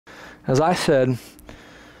As I said,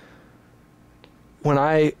 when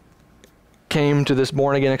I came to this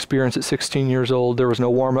born-again experience at 16 years old, there was no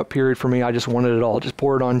warm-up period for me. I just wanted it all. Just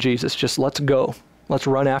pour it on Jesus. Just let's go. Let's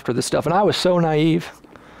run after this stuff. And I was so naive.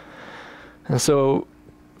 And so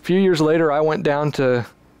a few years later, I went down to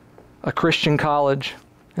a Christian college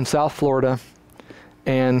in South Florida,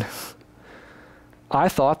 and I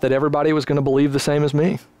thought that everybody was going to believe the same as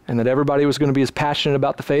me, and that everybody was going to be as passionate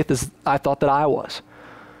about the faith as I thought that I was.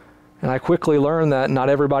 And I quickly learned that not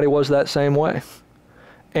everybody was that same way.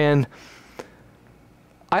 And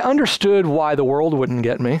I understood why the world wouldn't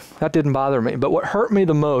get me. That didn't bother me. But what hurt me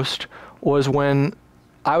the most was when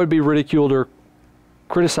I would be ridiculed or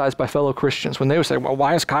criticized by fellow Christians, when they would say, well,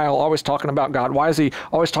 why is Kyle always talking about God? Why is he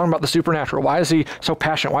always talking about the supernatural? Why is he so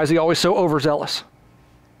passionate? Why is he always so overzealous?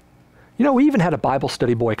 You know, we even had a Bible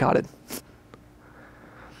study boycotted.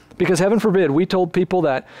 Because heaven forbid, we told people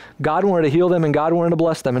that God wanted to heal them and God wanted to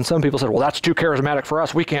bless them. And some people said, well, that's too charismatic for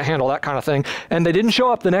us. We can't handle that kind of thing. And they didn't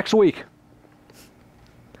show up the next week.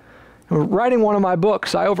 Writing one of my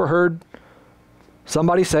books, I overheard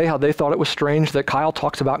somebody say how they thought it was strange that Kyle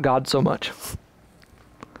talks about God so much.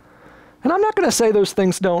 And I'm not going to say those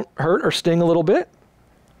things don't hurt or sting a little bit.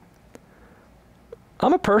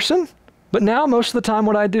 I'm a person, but now most of the time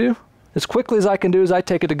what I do, as quickly as I can do, is I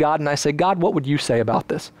take it to God and I say, God, what would you say about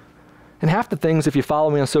this? And half the things, if you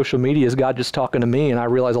follow me on social media, is God just talking to me, and I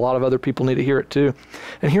realize a lot of other people need to hear it too.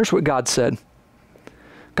 And here's what God said.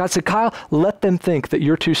 God said, Kyle, let them think that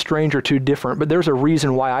you're too strange or too different, but there's a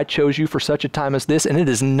reason why I chose you for such a time as this, and it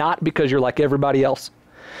is not because you're like everybody else.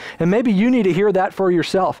 And maybe you need to hear that for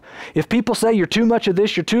yourself. If people say you're too much of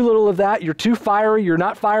this, you're too little of that, you're too fiery, you're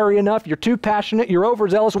not fiery enough, you're too passionate, you're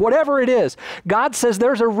overzealous, whatever it is, God says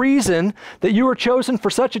there's a reason that you were chosen for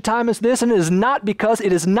such a time as this, and it is not because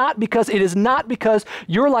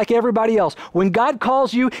you're like everybody else. When God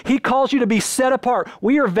calls you, He calls you to be set apart.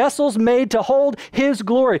 We are vessels made to hold His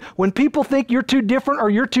glory. When people think you're too different or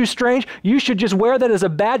you're too strange, you should just wear that as a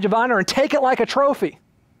badge of honor and take it like a trophy.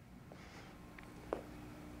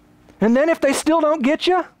 And then if they still don't get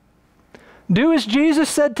you, do as Jesus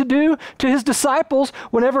said to do to His disciples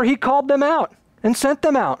whenever He called them out and sent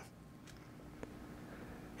them out.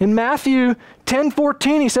 In Matthew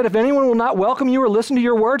 10:14, He said, if anyone will not welcome you or listen to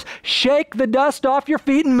your words, shake the dust off your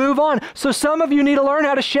feet and move on. So some of you need to learn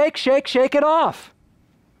how to shake it off.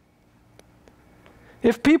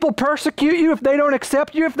 If people persecute you, if they don't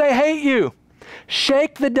accept you, if they hate you,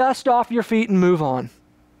 shake the dust off your feet and move on.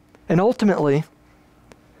 And ultimately,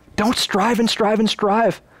 don't strive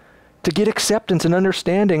to get acceptance and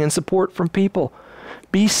understanding and support from people.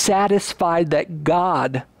 Be satisfied that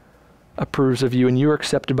God approves of you and you are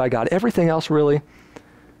accepted by God. Everything else really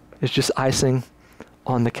is just icing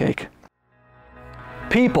on the cake.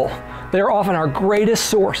 People, they're often our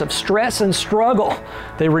greatest source of stress and struggle.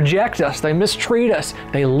 They reject us, they mistreat us,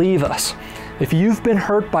 they leave us. If you've been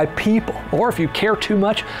hurt by people, or if you care too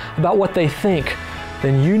much about what they think,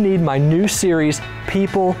 then you need my new series,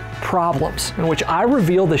 People Problems, in which I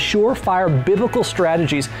reveal the surefire biblical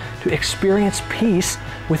strategies to experience peace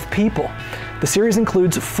with people. The series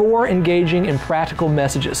includes 4 engaging and practical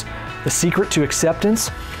messages: the secret to acceptance,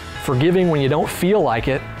 forgiving when you don't feel like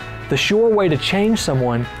it, the sure way to change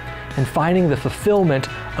someone, and finding the fulfillment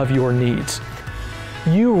of your needs.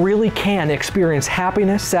 You really can experience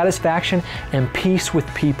happiness, satisfaction, and peace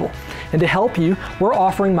with people. And to help you, we're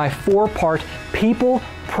offering my 4-part People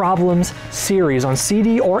Problems series on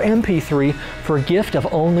CD or MP3 for a gift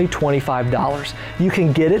of only $25. You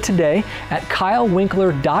can get it today at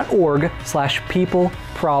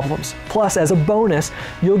kylewinkler.org/peopleproblems. Plus, as a bonus,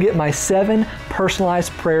 you'll get my 7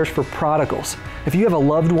 personalized prayers for prodigals. If you have a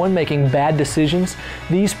loved one making bad decisions,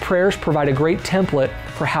 these prayers provide a great template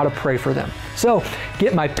for how to pray for them. So,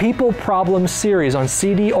 get my People Problems series on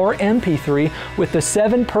CD or MP3 with the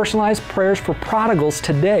 7 personalized prayers for prodigals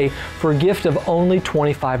today for a gift of only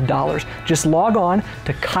 $25. Just log on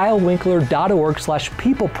to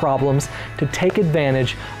kylewinkler.org/peopleproblems to take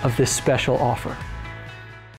advantage of this special offer.